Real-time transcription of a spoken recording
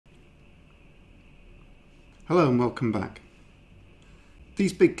Hello and welcome back.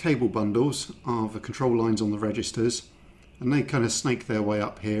 These big cable bundles are the control lines on the registers, and they kind of snake their way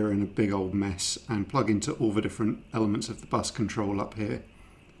up here in a big old mess and plug into all the different elements of the bus control up here.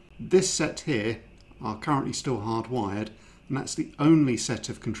 This set here are currently still hardwired, and that's the only set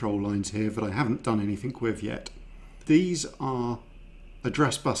of control lines here that I haven't done anything with yet. These are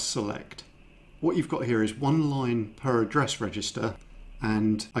address bus select. What you've got here is one line per address register,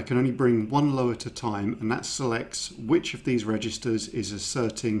 and I can only bring one low at a time, and that selects which of these registers is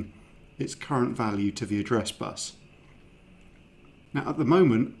asserting its current value to the address bus. Now at the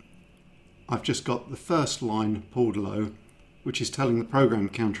moment I've just got the first line pulled low, which is telling the program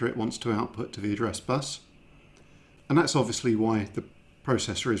counter it wants to output to the address bus, and that's obviously why the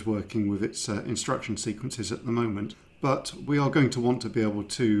processor is working with its instruction sequences at the moment. But we are going to want to be able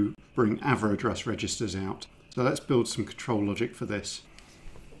to bring other address registers out, so let's build some control logic for this.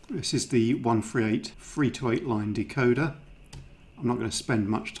 This is the 138 3-to-8 line decoder. I'm not going to spend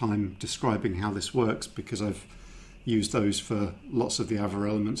much time describing how this works because I've used those for lots of the other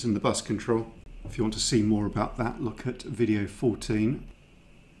elements in the bus control. If you want to see more about that, look at video 14.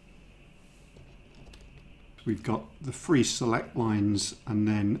 We've got the 3 select lines and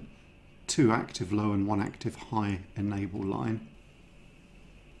then 2 active low and 1 active high enable line.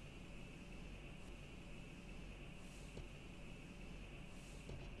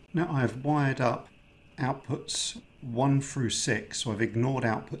 Now I have wired up outputs 1 through 6, so I've ignored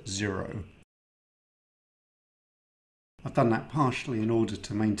output 0. I've done that partially in order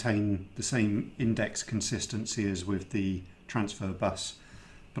to maintain the same index consistency as with the transfer bus,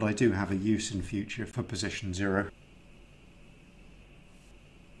 but I do have a use in future for position 0.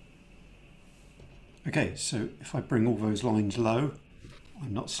 Okay, so if I bring all those lines low,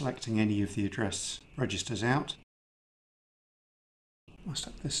 I'm not selecting any of the address registers out. I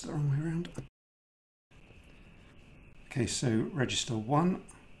stuck this the wrong way around. Okay, so register 1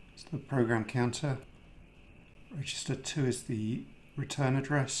 is the program counter. Register 2 is the return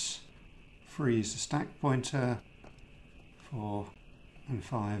address, 3 is the stack pointer, 4 and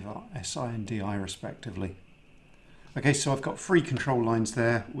 5 are SI and DI respectively. Okay, so I've got 3 control lines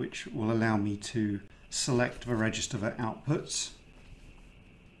there which will allow me to select the register that outputs.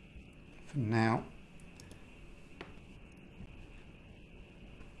 For now,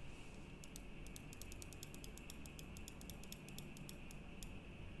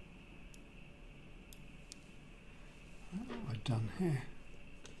 done here.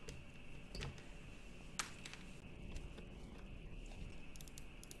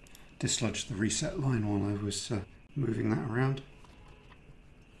 Dislodged the reset line while I was moving that around.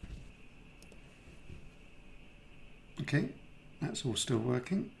 Okay, that's all still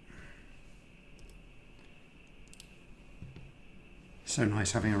working. So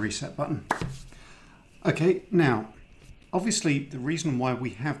nice having a reset button. Okay, now obviously the reason why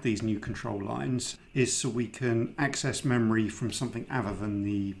we have these new control lines is so we can access memory from something other than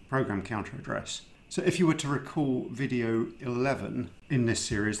the program counter address. So if you were to recall video 11 in this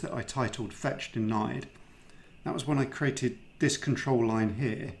series that I titled Fetch Denied, that was when I created this control line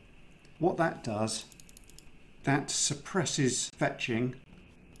here. What that does, that suppresses fetching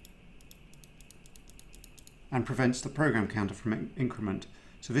and prevents the program counter from increment.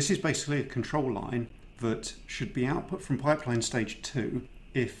 So this is basically a control line that should be output from pipeline stage 2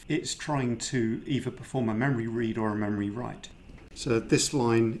 if it's trying to either perform a memory read or a memory write. So this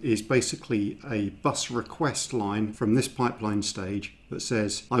line is basically a bus request line from this pipeline stage that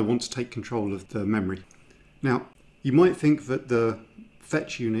says I want to take control of the memory. Now you might think that the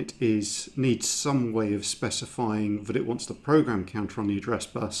fetch unit needs some way of specifying that it wants the program counter on the address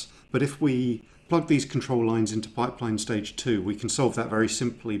bus, but if we plug these control lines into pipeline stage 2 we can solve that very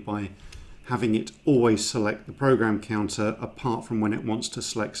simply by having it always select the program counter apart from when it wants to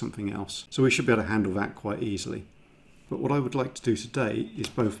select something else. So we should be able to handle that quite easily. But what I would like to do today is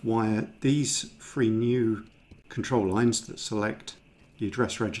both wire these 3 new control lines that select the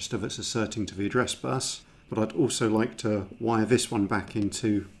address register that's asserting to the address bus, but I'd also like to wire this one back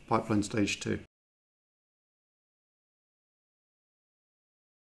into pipeline stage 2.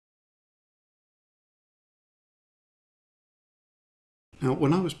 Now,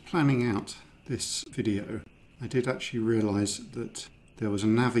 when I was planning out this video, I did actually realise that there was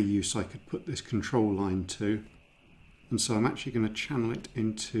another use I could put this control line to, and so I'm actually going to channel it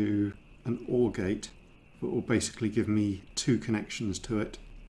into an OR gate that will basically give me 2 connections to it.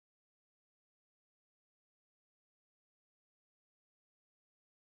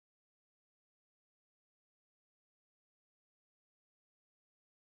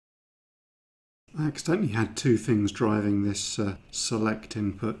 I accidentally had 2 things driving this select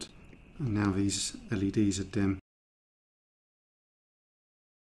input, And now these LEDs are dim.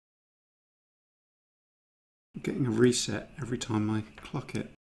 I'm getting a reset every time I clock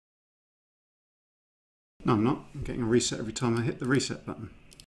it. No, I'm not. I'm getting a reset every time I hit the reset button.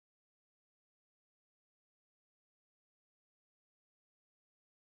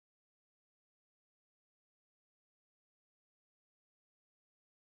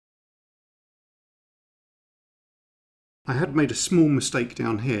 I had made a small mistake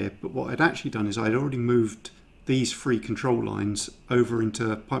down here, but what I'd actually done is I'd already moved these 3 control lines over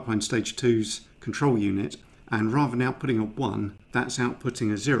into pipeline stage 2's control unit, and rather than outputting a 1, that's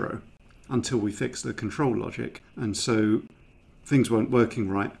outputting a 0 until we fix the control logic. And so things weren't working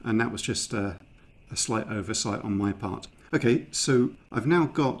right, and that was just a slight oversight on my part. Okay, so I've now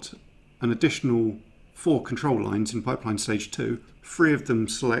got an additional 4 control lines in pipeline stage 2. 3 of them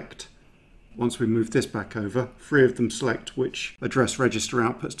select, once we move this back over, 3 of them select which address register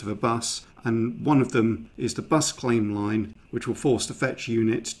outputs to the bus, and one of them is the bus claim line, which will force the fetch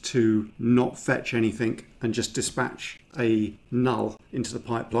unit to not fetch anything and just dispatch a null into the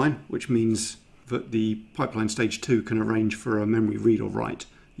pipeline, which means that the pipeline stage 2 can arrange for a memory read or write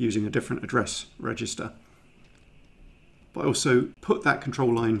using a different address register. But I also put that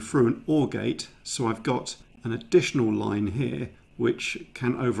control line through an OR gate, so I've got an additional line here which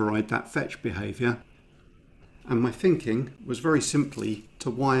can override that fetch behavior. And my thinking was very simply to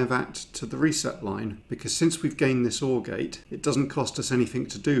wire that to the reset line, because since we've gained this OR gate, it doesn't cost us anything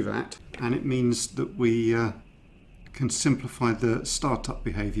to do that, and it means that we can simplify the startup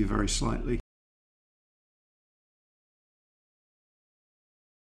behavior very slightly.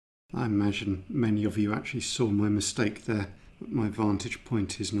 I imagine many of you actually saw my mistake there, but my vantage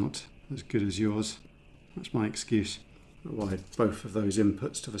point is not as good as yours. That's my excuse. I wired both of those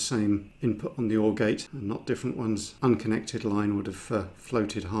inputs to the same input on the OR gate and not different ones. Unconnected line would have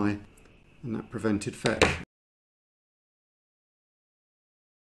floated high, and that prevented fetch.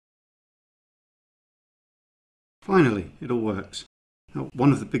 Finally, it all works. Now,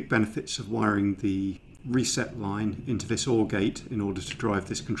 one of the big benefits of wiring the reset line into this OR gate in order to drive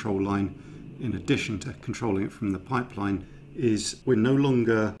this control line, in addition to controlling it from the pipeline, is we're no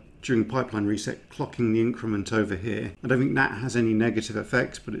longer, during pipeline reset, clocking the increment over here. I don't think that has any negative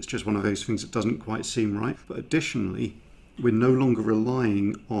effects, but it's just one of those things that doesn't quite seem right. But additionally, we're no longer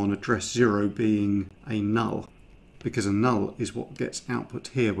relying on address 0 being a null, because a null is what gets output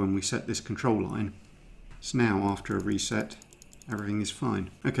here when we set this control line. So now, after a reset, everything is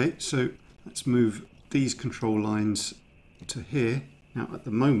fine. Okay, so let's move these control lines to here. Now, at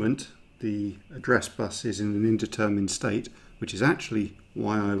the moment, the address bus is in an indeterminate state, which is actually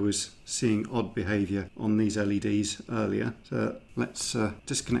why I was seeing odd behavior on these LEDs earlier. So let's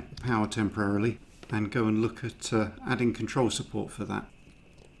disconnect the power temporarily and go and look at adding control support for that.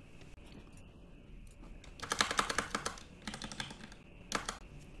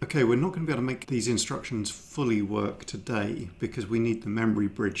 Okay, we're not going to be able to make these instructions fully work today because we need the memory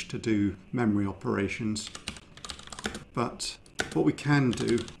bridge to do memory operations. But what we can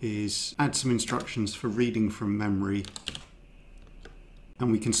do is add some instructions for reading from memory, and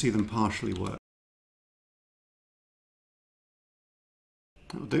we can see them partially work.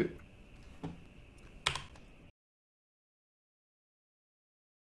 That'll do.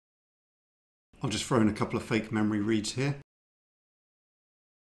 I'll just throw in a couple of fake memory reads here.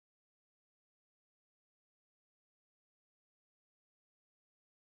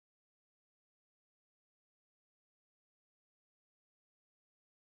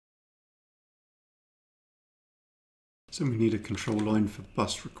 So we need a control line for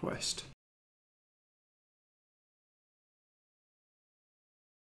bus request.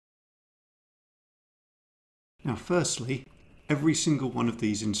 Now firstly, every single one of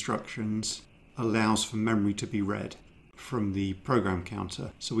these instructions allows for memory to be read from the program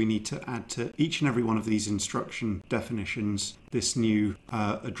counter. So we need to add to each and every one of these instruction definitions this new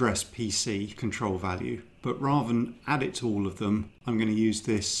address PC control value. But rather than add it to all of them, I'm going to use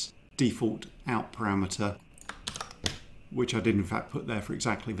this default out parameter, which I did in fact put there for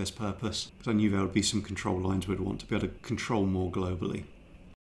exactly this purpose, because I knew there would be some control lines we'd want to be able to control more globally.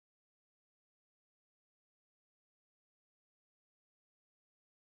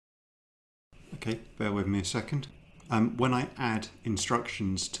 Okay, bear with me a second. When I add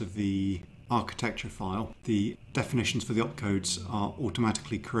instructions to the architecture file, the definitions for the opcodes are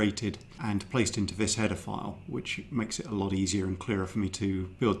automatically created and placed into this header file, which makes it a lot easier and clearer for me to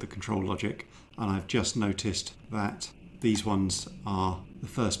build the control logic. And I've just noticed that these ones are the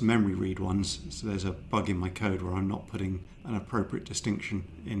first memory read ones, so there's a bug in my code where I'm not putting an appropriate distinction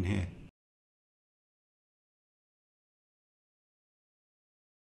in here.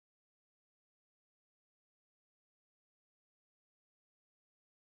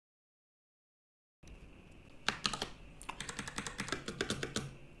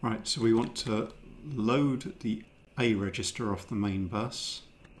 Right, so we want to load the A register off the main bus.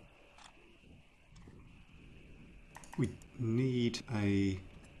 We need a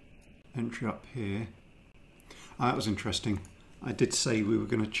entry up here. Oh, that was interesting. I did say we were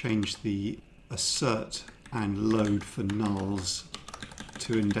going to change the assert and load for nulls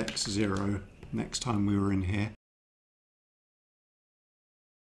to index 0 next time we were in here.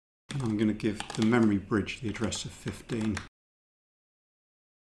 And I'm going to give the memory bridge the address of 15.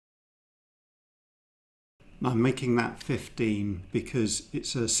 I'm making that 15 because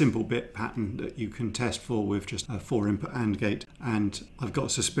it's a simple bit pattern that you can test for with just a 4-input AND gate, and I've got a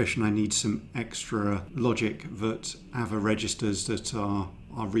suspicion I need some extra logic that AVA registers that are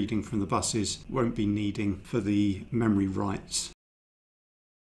reading from the buses won't be needing for the memory writes.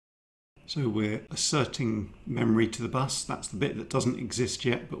 So we're asserting memory to the bus. That's the bit that doesn't exist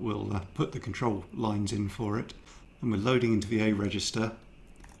yet, but we'll put the control lines in for it. And we're loading into the A register.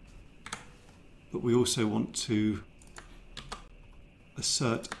 But we also want to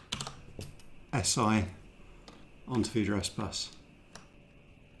assert SI onto the address bus.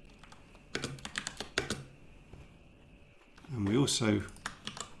 And we also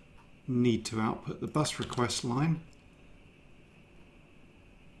need to output the bus request line.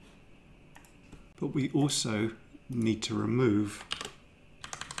 But we also need to remove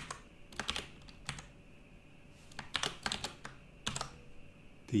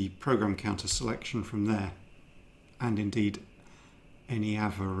the program counter selection from there, and indeed any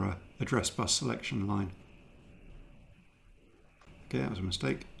AVA address bus selection line. Okay, that was a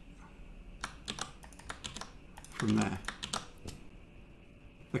mistake. From there.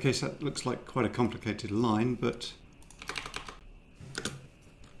 Okay, so that looks like quite a complicated line, but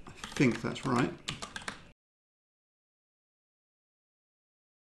I think that's right.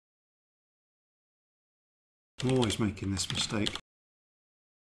 I'm always making this mistake.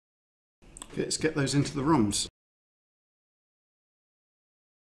 Okay, let's get those into the ROMs.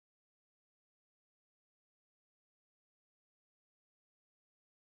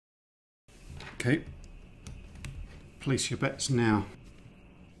 Okay, place your bets now.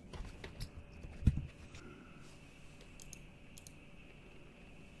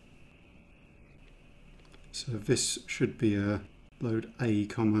 So this should be a load A,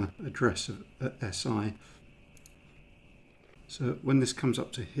 address of SI. So when this comes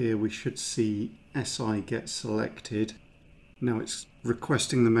up to here, we should see SI get selected. Now it's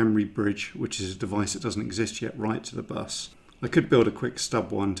requesting the memory bridge, which is a device that doesn't exist yet, right to the bus. I could build a quick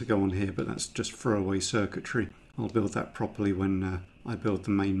stub one to go on here, but that's just throwaway circuitry. I'll build that properly when I build the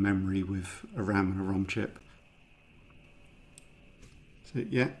main memory with a RAM and a ROM chip. So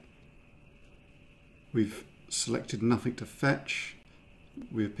yeah, we've selected nothing to fetch.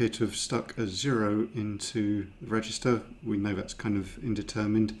 We appear to have stuck a 0 into the register. We know that's kind of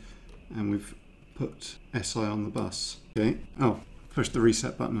indeterminate, and we've put SI on the bus. Okay. Oh, push the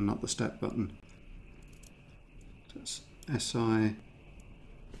reset button and not the step button. So that's SI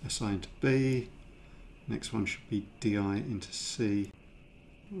into B. Next one should be DI into C,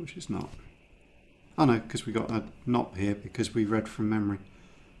 which is not. Oh no, because we got a not here because we read from memory.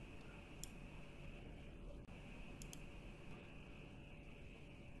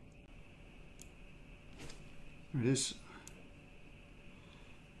 There it is.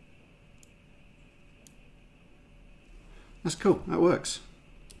 That's cool, that works.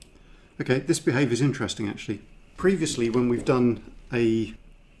 Okay, this behaviour is interesting actually. Previously when we've done a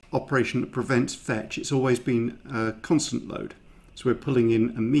operation that prevents fetch, it's always been a constant load. So we're pulling in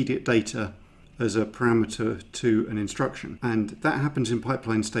immediate data as a parameter to an instruction. And that happens in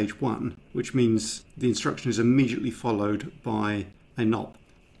pipeline stage 1, which means the instruction is immediately followed by a NOP.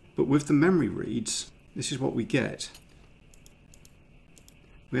 But with the memory reads, this is what we get.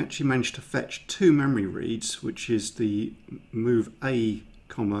 We actually managed to fetch 2 memory reads, which is the move A,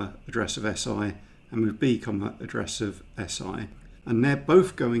 address of SI and move B, address of SI. And they're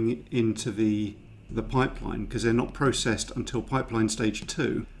both going into the pipeline because they're not processed until pipeline stage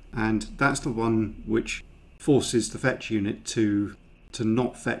 2. And that's the one which forces the fetch unit to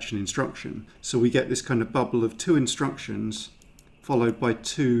not fetch an instruction. So we get this kind of bubble of 2 instructions followed by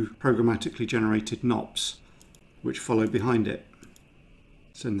 2 programmatically generated NOPs, which follow behind it.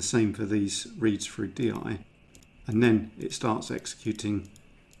 So the same for these reads through DI. And then it starts executing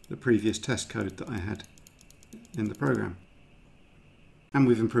the previous test code that I had in the program. And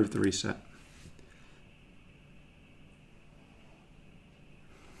we've improved the reset.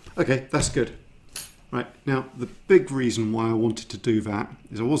 Okay, that's good. Right, now the big reason why I wanted to do that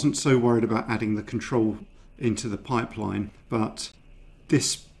is I wasn't so worried about adding the control into the pipeline, but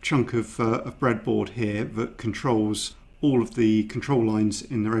this chunk of breadboard here that controls all of the control lines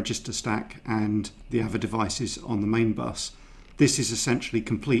in the register stack and the other devices on the main bus. This is essentially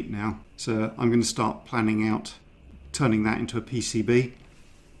complete now, so I'm going to start planning out turning that into a PCB.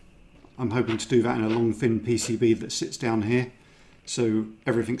 I'm hoping to do that in a long thin PCB that sits down here, so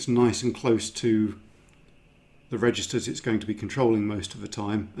everything's nice and close to the registers it's going to be controlling most of the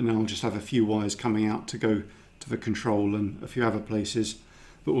time, and then I'll just have a few wires coming out to go to the control and a few other places,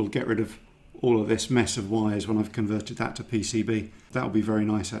 but we'll get rid of all of this mess of wires when I've converted that to PCB. That'll be very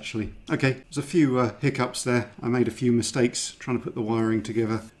nice actually. Okay, there's a few hiccups there. I made a few mistakes trying to put the wiring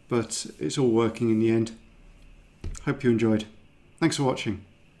together, but it's all working in the end. Hope you enjoyed. Thanks for watching.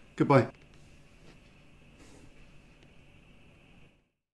 Goodbye.